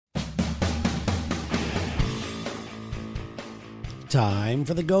Time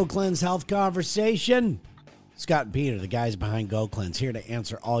for the Go Cleanse Health Conversation. Scott and Peter, the guys behind Go Cleanse, here to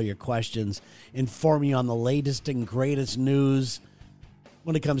answer all your questions, inform you on the latest and greatest news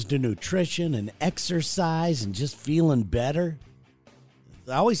when it comes to nutrition and exercise and just feeling better.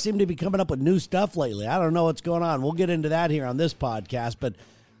 I always seem to be coming up with new stuff lately. I don't know what's going on. We'll get into that here on this podcast. But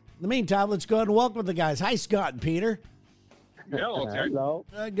in the meantime, let's go ahead and welcome the guys. Hi, Scott and Peter. Hello.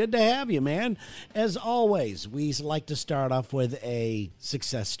 Good to have you, man. As always, we like to start off with a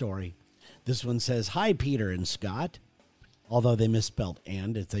success story. This one says, "Hi, Peter and Scott." Although they misspelled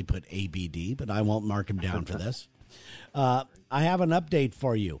 "and" if they put ABD, but I won't mark them down for this. I have an update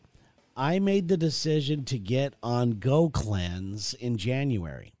for you. I made the decision to get on Go Cleanse in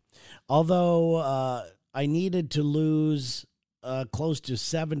January. Although I needed to lose close to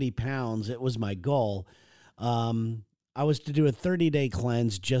 70 pounds, it was my goal. I was to do a 30-day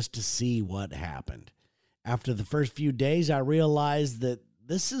cleanse just to see what happened. After the first few days, I realized that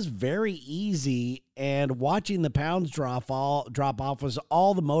this is very easy, and watching the pounds drop off was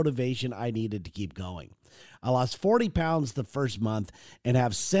all the motivation I needed to keep going. I lost 40 pounds the first month and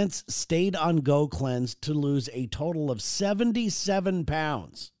have since stayed on Go Cleanse to lose a total of 77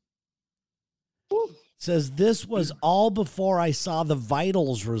 pounds. Says this was all before I saw the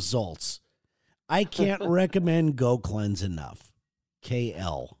vitals results. I can't recommend Go Cleanse enough.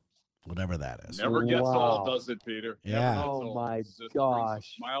 KL, whatever that is. Never gets old, does it, Peter? Yeah. Oh, my It just brings gosh.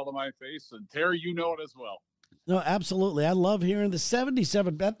 a smile to my face. And Terry, you know it as well. No, absolutely. I love hearing the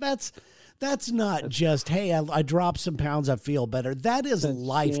 77. That's not just, hey, I dropped some pounds, I feel better. That is That's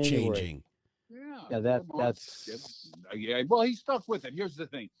life-changing. Yeah, that's yeah. Well, he stuck with it. Here's the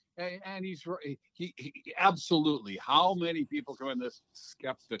thing, and he absolutely. How many people come in this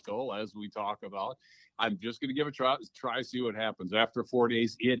skeptical, as we talk about? I'm just going to give it a try, see what happens. After 4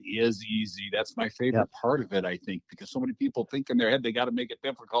 days, it is easy. That's my favorite part of it, I think, because so many people think in their head they got to make it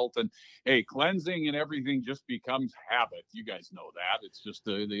difficult. And hey, cleansing and everything just becomes habit. You guys know that. It's just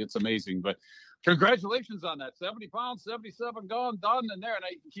it's amazing. But congratulations on that. 70 pounds, 77 gone, done, and there, and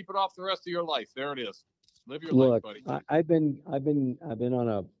you can keep it off the rest of your life. There it is. Live your life, buddy. I've been on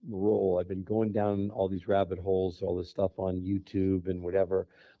a roll. I've been going down all these rabbit holes, all this stuff on YouTube and whatever,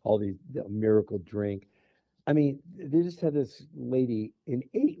 all these miracle drink. I mean, they just had this lady in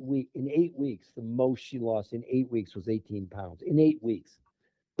 8 weeks, the most she lost in 8 weeks was 18 pounds. In 8 weeks.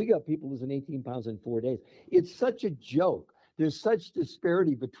 We got people losing 18 pounds in 4 days. It's such a joke. There's such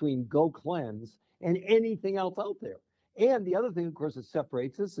disparity between Go Cleanse and anything else out there. And the other thing, of course, that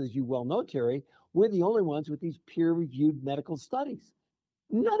separates us, as you well know, Terry, we're the only ones with these peer-reviewed medical studies.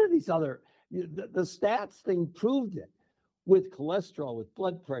 None of these other, the stats thing proved it with cholesterol, with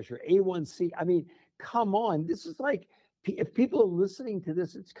blood pressure, A1C. I mean, come on. This is like, if people are listening to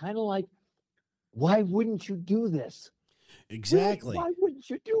this, it's kind of like, why wouldn't you do this? Exactly. Why wouldn't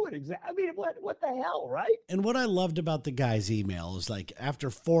you do it? Exactly. I mean, what the hell, right? And what I loved about the guy's email is like after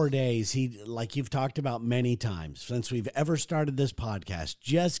 4 days, he, like you've talked about many times since we've ever started this podcast,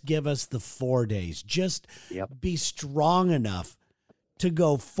 just give us the 4 days. Just be strong enough to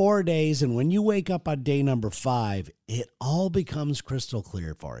go 4 days. And when you wake up on day number 5, it all becomes crystal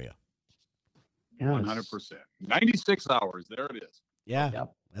clear for you. 100%. 96 hours. There it is. Yeah.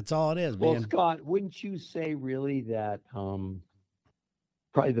 Yep. That's all it is, Well, man. Scott, wouldn't you say really that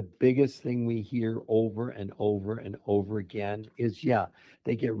probably the biggest thing we hear over and over and over again is,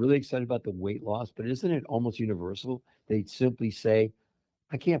 they get really excited about the weight loss, but isn't it almost universal? They simply say,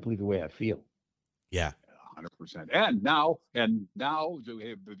 I can't believe the way I feel. Yeah. 100%. And now,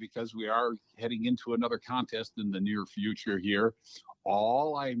 because we are heading into another contest in the near future here,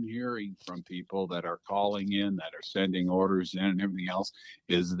 all I'm hearing from people that are calling in, that are sending orders in and everything else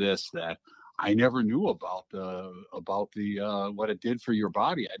is this, that I never knew about the what it did for your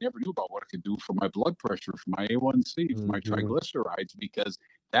body. I never knew about what it could do for my blood pressure, for my A1C, for my triglycerides, because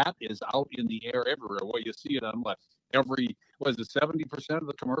that is out in the air everywhere. Well, you see it on 70% of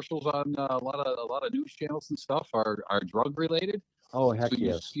the commercials on a lot of news channels and stuff are drug related. Oh, heck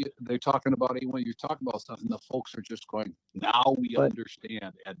yes. They're talking about it when you're talking about stuff, and the folks are just going, now we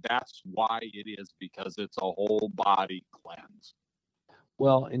understand. And that's why it is, because it's a whole body cleanse.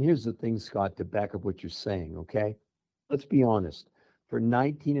 Well, and here's the thing, Scott, to back up what you're saying, okay? Let's be honest. For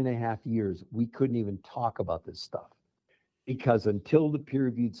 19 and a half years, we couldn't even talk about this stuff because until the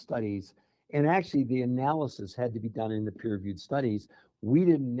peer-reviewed studies, and actually the analysis had to be done in the peer-reviewed studies, we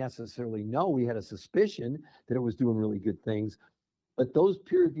didn't necessarily know. We had a suspicion that it was doing really good things. But those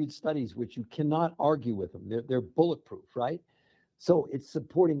peer-reviewed studies, which you cannot argue with them, they're bulletproof, right? So it's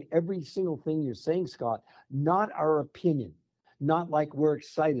supporting every single thing you're saying, Scott, not our opinion. not like we're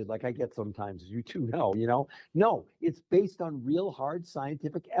excited like I get sometimes, as you two know, No, it's based on real hard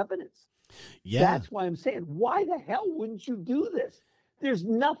scientific evidence. Yeah. That's why I'm saying, why the hell wouldn't you do this? There's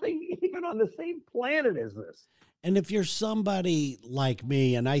nothing even on the same planet as this. And if you're somebody like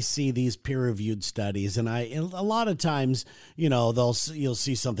me and I see these peer-reviewed studies, and a lot of times, you'll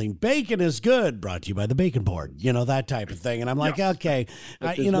see something, bacon is good, brought to you by the Bacon Board, that type of thing. And I'm like, okay,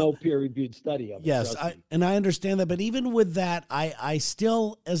 But there's no peer-reviewed study of it. yes, and I understand that. But even with that, I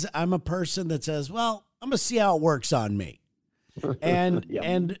still, as I'm a person that says, well, I'm going to see how it works on me. And, Yep.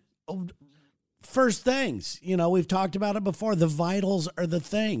 and first things, we've talked about it before. The vitals are the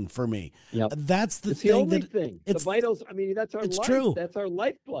thing for me. Yep. That's the It's thing. the only thing. The It's vitals, that's our it's life. true. That's our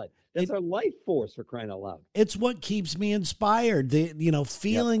lifeblood. That's our life force, for crying out loud. It's what keeps me inspired.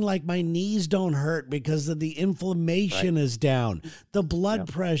 Feeling like my knees don't hurt because of the inflammation is down. The blood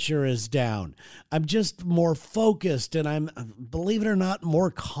pressure is down. I'm just more focused, and I'm, believe it or not,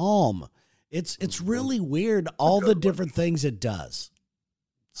 more calm. It's really weird, all the different things it does.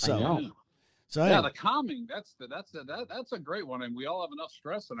 So, I know. So yeah, the calming, that's a great one. And we all have enough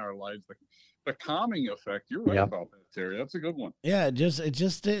stress in our lives. The calming effect, you're right about that, Terry. That's a good one. Yeah,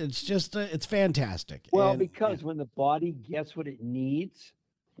 it's fantastic. Well, And, because when the body gets what it needs,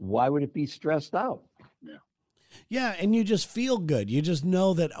 why would it be stressed out? yeah, and you just feel good. You just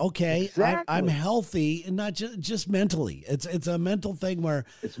know that, okay, Exactly. I'm healthy, and not just mentally. It's a mental thing where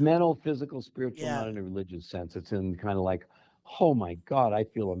It's mental, physical, spiritual, Yeah. not in a religious sense. It's in kind of like, oh my God, I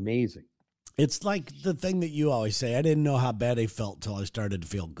feel amazing. it's like the thing that you always say. I didn't know how bad I felt until I started to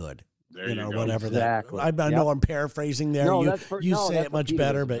feel good. There you go. Whatever Exactly. that. I know I'm paraphrasing there. No, you that's for, you no, say that's it for much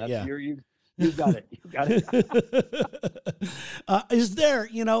better, Peterism. but That's yeah. You got it. You got it. Is there,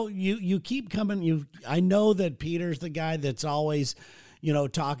 you keep coming, I know that Peter's the guy that's always,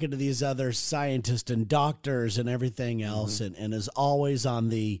 talking to these other scientists and doctors and everything else, and is always on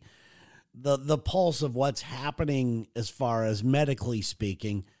the pulse of what's happening as far as medically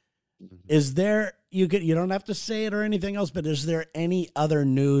speaking. Is there, you don't have to say it or anything else, but is there any other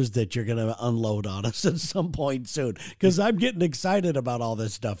news that you're going to unload on us at some point soon? Because I'm getting excited about all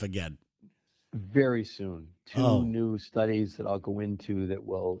this stuff again. Very soon. Two new studies that I'll go into that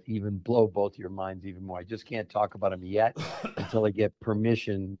will even blow both your minds even more. I just can't talk about them yet until I get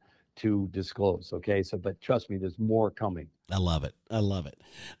permission to disclose. Okay. But trust me, there's more coming. I love it. That's go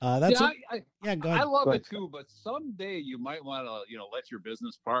ahead. I love Go it ahead. too, but someday you might want to, let your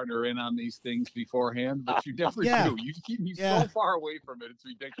business partner in on these things beforehand, but you never do. You keep me so far away from it. It's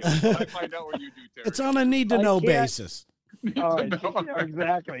ridiculous. When I find out what you do, Terry. It's on a need to know basis. All right. Yeah,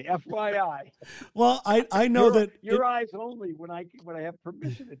 exactly. FYI. Well, I know that your eyes only when I have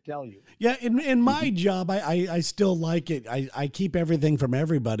permission to tell you. yeah, in my job, I still like it. I keep everything from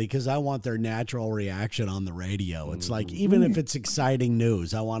everybody because I want their natural reaction on the radio. It's like, even if it's exciting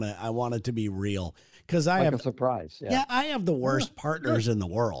news, I want it to be real. Because I Like have a surprise. yeah, I have the worst partners in the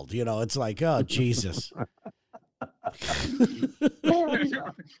world. It's like, oh Jesus.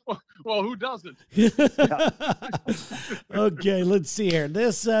 Well, who doesn't? Okay, let's see here.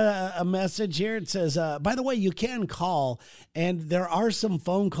 This a message here. It says, by the way, you can call, and there are some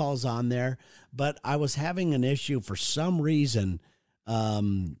phone calls on there, but I was having an issue for some reason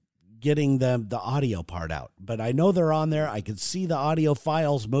getting the audio part out. But I know they're on there. I could see the audio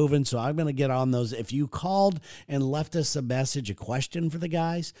files moving, so I'm going to get on those. If you called and left us a message, a question for the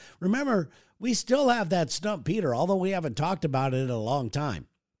guys, remember, we still have that Stump Peter, although we haven't talked about it in a long time.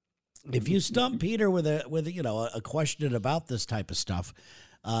 If you stump Peter with a question about this type of stuff,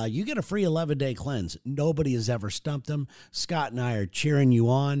 you get a free 11-day cleanse. Nobody has ever stumped him. Scott and I are cheering you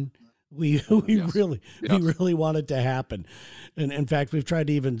on. We really want it to happen. And in fact, we've tried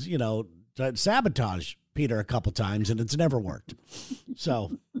to even, sabotage Peter a couple times, and it's never worked.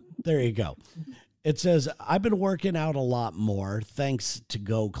 So there you go. It says, I've been working out a lot more thanks to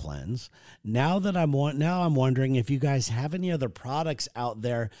Go Cleanse. Now I'm wondering if you guys have any other products out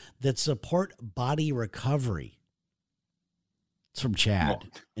there that support body recovery. It's from Chad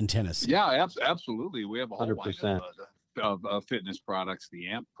in Tennessee. Yeah, absolutely. We have a whole 100%. line of fitness products, the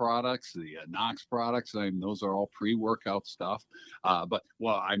AMP products, the Knox products. I mean, those are all pre-workout stuff.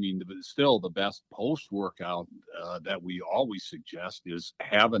 Still the best post-workout that we always suggest is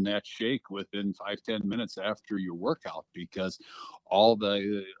having that shake within 5-10 minutes after your workout, because all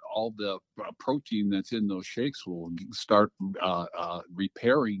the protein that's in those shakes will start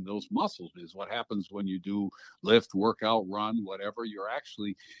repairing those muscles. Is what happens when you do lift, workout, run, whatever. You're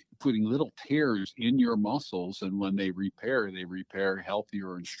actually putting little tears in your muscles, and when they repair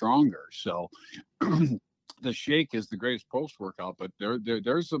healthier and stronger. So the shake is the greatest post workout, but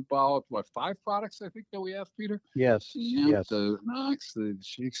there's about what 5 products I think that we have, Peter. Yes, Yeah, yes. the Knox, the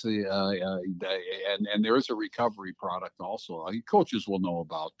shakes, and there is a recovery product also. Coaches will know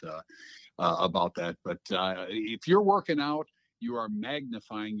about that. But if you're working out, you are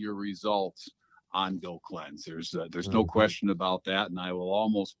magnifying your results on Go Cleanse. There's no question about that, and I will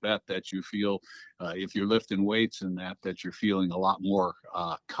almost bet that you feel if you're lifting weights and that you're feeling a lot more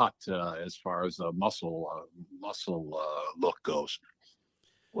cut as far as muscle look goes.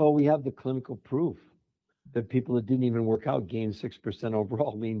 Well, we have the clinical proof that people that didn't even work out gained 6%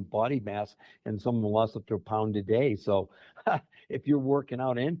 overall lean body mass, and some of them lost up to a pound a day. So if you're working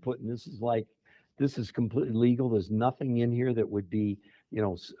out and putting this is completely legal. There's nothing in here that would be,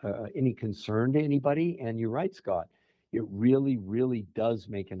 any concern to anybody. And you're right, Scott. It really, really does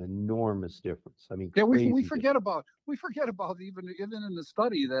make an enormous difference. I mean, yeah, we crazy forget about even in the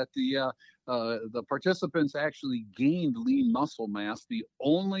study that the participants actually gained lean muscle mass. The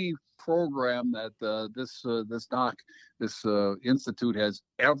only program that this institute has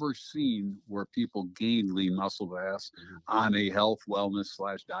ever seen where people gain lean muscle mass on a health, wellness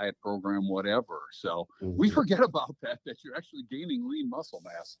 / diet program, whatever. So we forget about that you're actually gaining lean muscle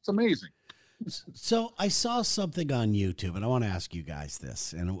mass. It's amazing. So I saw something on YouTube, and I want to ask you guys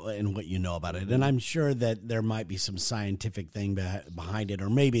this and what you know about it. And I'm sure that there might be some scientific thing behind it, or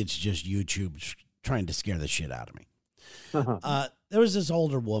maybe it's just YouTube trying to scare the shit out of me. There was this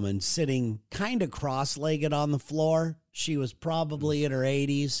older woman sitting kind of cross-legged on the floor. She was probably in her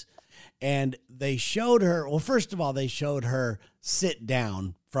 80s, and they showed her, well, first of all, they showed her sit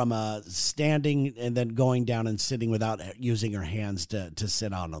down from standing and then going down and sitting without using her hands to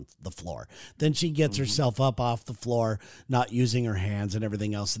sit on the floor. Then she gets herself up off the floor, not using her hands and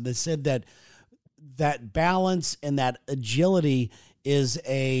everything else. And they said that balance and that agility is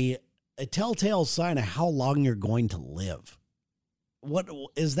a telltale sign of how long you're going to live. What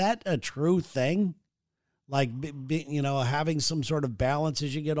is that a true thing? Like, having some sort of balance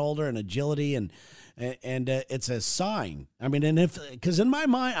as you get older and agility and it's a sign. I mean, and because in my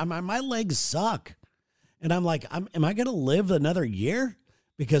mind, my legs suck and I'm like, am I going to live another year?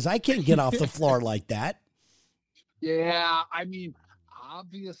 Because I can't get off the floor like that. Yeah. I mean,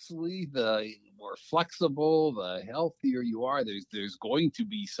 obviously the more flexible, the healthier you are, there's going to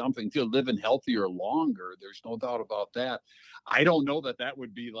be something to living healthier longer. There's no doubt about that. I don't know that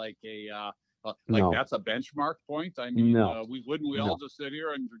would be like no. That's a benchmark point. I mean, no. we all just sit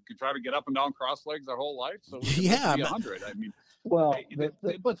here and try to get up and down cross legs our whole life? So we yeah, be 100. I mean, well,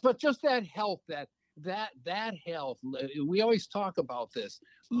 but just that health, that health. We always talk about this: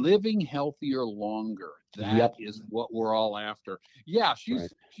 living healthier longer. That is what we're all after. Yeah,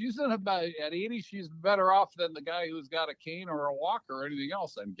 she's in about at 80. She's better off than the guy who's got a cane or a walker or anything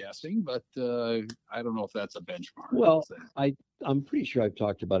else, I'm guessing. But I don't know if that's a benchmark. Well, I'm pretty sure I've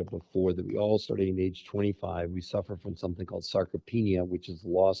talked about it before that we all starting at age 25. We suffer from something called sarcopenia, which is the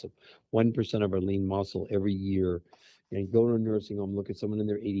loss of 1% of our lean muscle every year. And go to a nursing home, look at someone in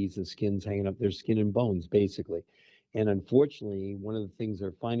their 80s, the skin's hanging up, their skin and bones, basically. And unfortunately, one of the things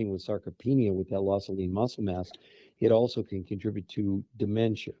they're finding with sarcopenia, with that loss of lean muscle mass, it also can contribute to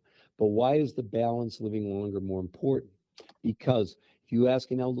dementia. But why is the balance living longer more important? Because if you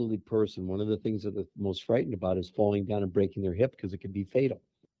ask an elderly person, one of the things that they're most frightened about is falling down and breaking their hip because it can be fatal.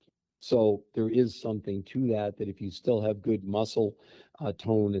 So there is something to that if you still have good muscle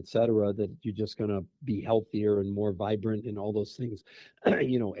tone, et cetera, that you're just going to be healthier and more vibrant and all those things,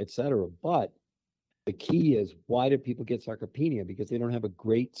 et cetera. But the key is, why do people get sarcopenia? Because they don't have a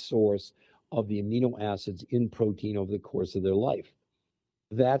great source of the amino acids in protein over the course of their life.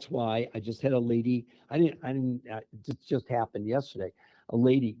 That's why I just had a lady, it just happened yesterday. A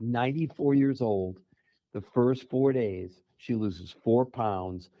lady, 94 years old, the first 4 days, she loses 4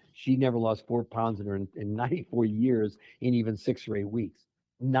 pounds. She never lost 4 pounds in 94 years in even 6 or 8 weeks.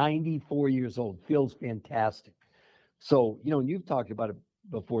 94 years old, feels fantastic. So, and you've talked about it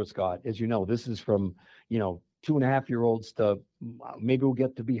before, Scott. As you know, this is from, 2.5-year-olds to maybe we'll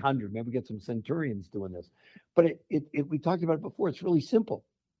get to be 100. Maybe we'll get some centurions doing this. But we talked about it before. It's really simple.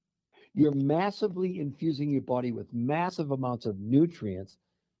 You're massively infusing your body with massive amounts of nutrients.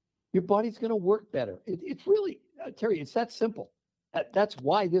 Your body's going to work better. It's really, Terry, it's that simple. That's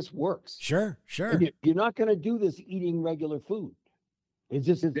why this works. Sure. And you're not going to do this eating regular food.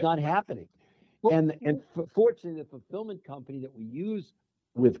 It's not happening. And fortunately, the fulfillment company that we use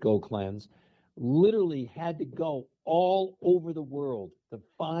with Go Cleanse literally had to go all over the world to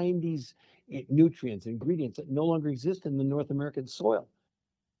find these nutrients, ingredients that no longer exist in the North American soil.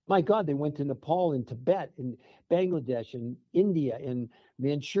 My God, they went to Nepal and Tibet and Bangladesh and India and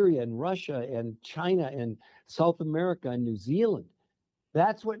Manchuria and Russia and China and South America and New Zealand.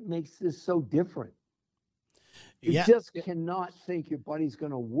 That's what makes this so different. You just cannot think your body's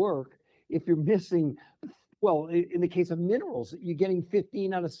going to work if you're missing, well, in the case of minerals, you're getting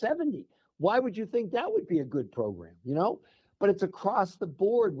 15 out of 70. Why would you think that would be a good program, you know? But it's across the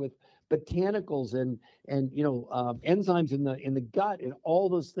board with botanicals and enzymes in the gut and all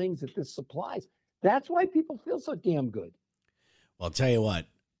those things that this supplies. That's why people feel so damn good. Well, I'll tell you what,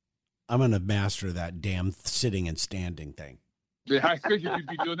 I'm going to master that damn sitting and standing thing. Yeah, I figured you'd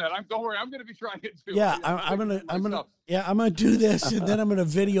be doing that. Don't worry, I'm going to be trying it too. Yeah, I'm gonna do this, and then I'm gonna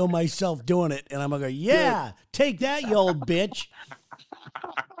video myself doing it, and I'm gonna go, yeah, take that, you old bitch.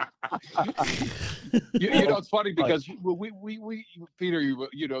 It's funny because we Peter,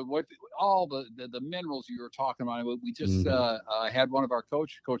 what all the minerals you were talking about. We just had one of our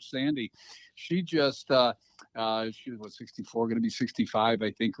Coach Sandy. She just she was 64, going to be 65,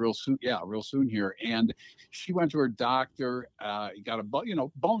 I think, real soon. Yeah, real soon here. And she went to her doctor, got a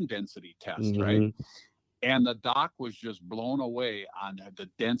bone density test, right? And the doc was just blown away on the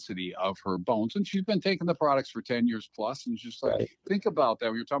density of her bones. And she's been taking the products for 10 years plus. And just like, think about that.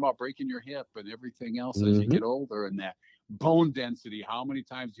 When you're talking about breaking your hip and everything else as you get older, and that bone density, how many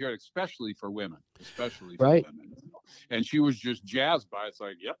times you hear it, especially for women, women. And she was just jazzed by it. It's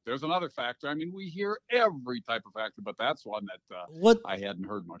like, yep, there's another factor. I mean, we hear every type of factor, but that's one that I hadn't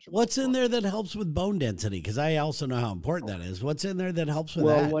heard much about. What's in there that helps with bone density? Because I also know how important that is. What's in there that helps with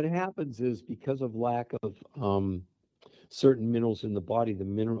that? Well, what happens is because of lack of certain minerals in the body,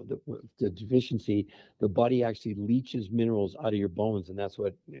 the deficiency, the body actually leaches minerals out of your bones, and that's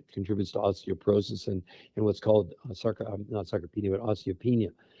what contributes to osteoporosis and what's called not sarcopenia, but osteopenia.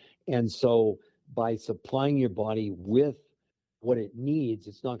 And so by supplying your body with what it needs,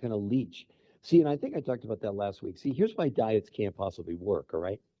 it's not going to leach. See, and I think I talked about that last week. See, here's why diets can't possibly work, all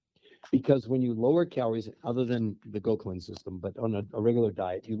right? Because when you lower calories, other than the Go Cleanse system, but on a regular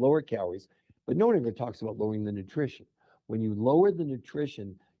diet, you lower calories, but no one ever talks about lowering the nutrition. When you lower the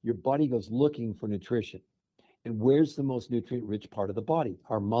nutrition, your body goes looking for nutrition. And where's the most nutrient-rich part of the body?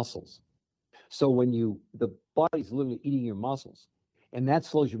 Our muscles. So when the body's literally eating your muscles, and that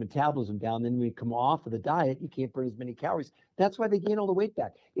slows your metabolism down. Then when you come off of the diet, you can't burn as many calories. That's why they gain all the weight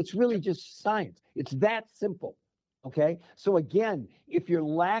back. It's really just science. It's that simple. Okay? So again, if you're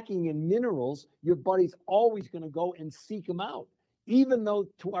lacking in minerals, your body's always going to go and seek them out, even though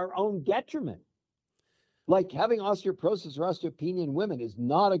to our own detriment. Like having osteoporosis or osteopenia in women is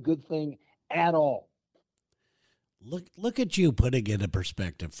not a good thing at all. Look at you putting it in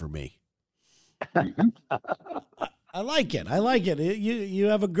perspective for me. I like it. You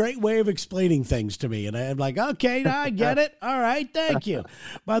have a great way of explaining things to me. And I'm like, okay, now I get it. All right, thank you.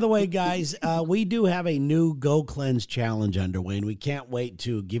 By the way, guys, we do have a new Go Cleanse challenge underway, and we can't wait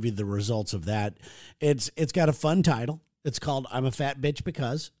to give you the results of that. It's got a fun title. It's called I'm a Fat Bitch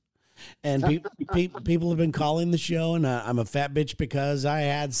Because. And people have been calling the show, and I'm a fat bitch because I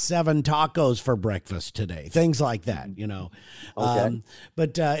had 7 tacos for breakfast today. Things like that, Okay.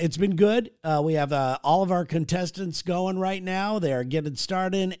 But it's been good. We have all of our contestants going right now. They are getting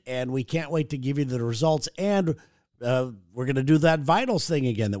started, and we can't wait to give you the results. And we're going to do that vitals thing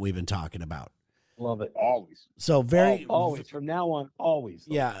again that we've been talking about. Love it. Always. So always. From now on, always.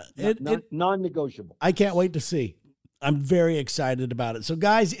 Yeah. Non-negotiable. I can't wait to see. I'm very excited about it. So,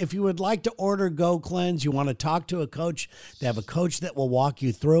 guys, if you would like to order Go Cleanse, you want to talk to a coach, they have a coach that will walk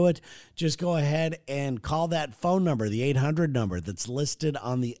you through it, just go ahead and call that phone number, the 800 number that's listed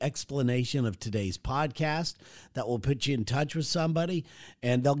on the explanation of today's podcast. That will put you in touch with somebody,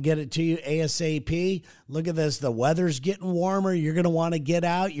 and they'll get it to you ASAP. Look at this. The weather's getting warmer. You're going to want to get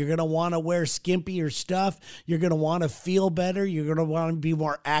out. You're going to want to wear skimpier stuff. You're going to want to feel better. You're going to want to be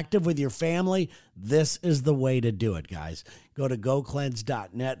more active with your family. This is the way to do it, guys. Go to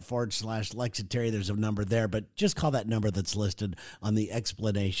gocleanse.net/Lex and Terry. There's a number there, but just call that number that's listed on the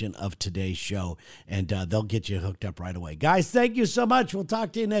explanation of today's show, and they'll get you hooked up right away. Guys, thank you so much. We'll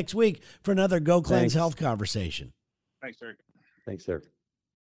talk to you next week for another Go Cleanse Health Conversation. Thanks, Terry. Thanks, sir.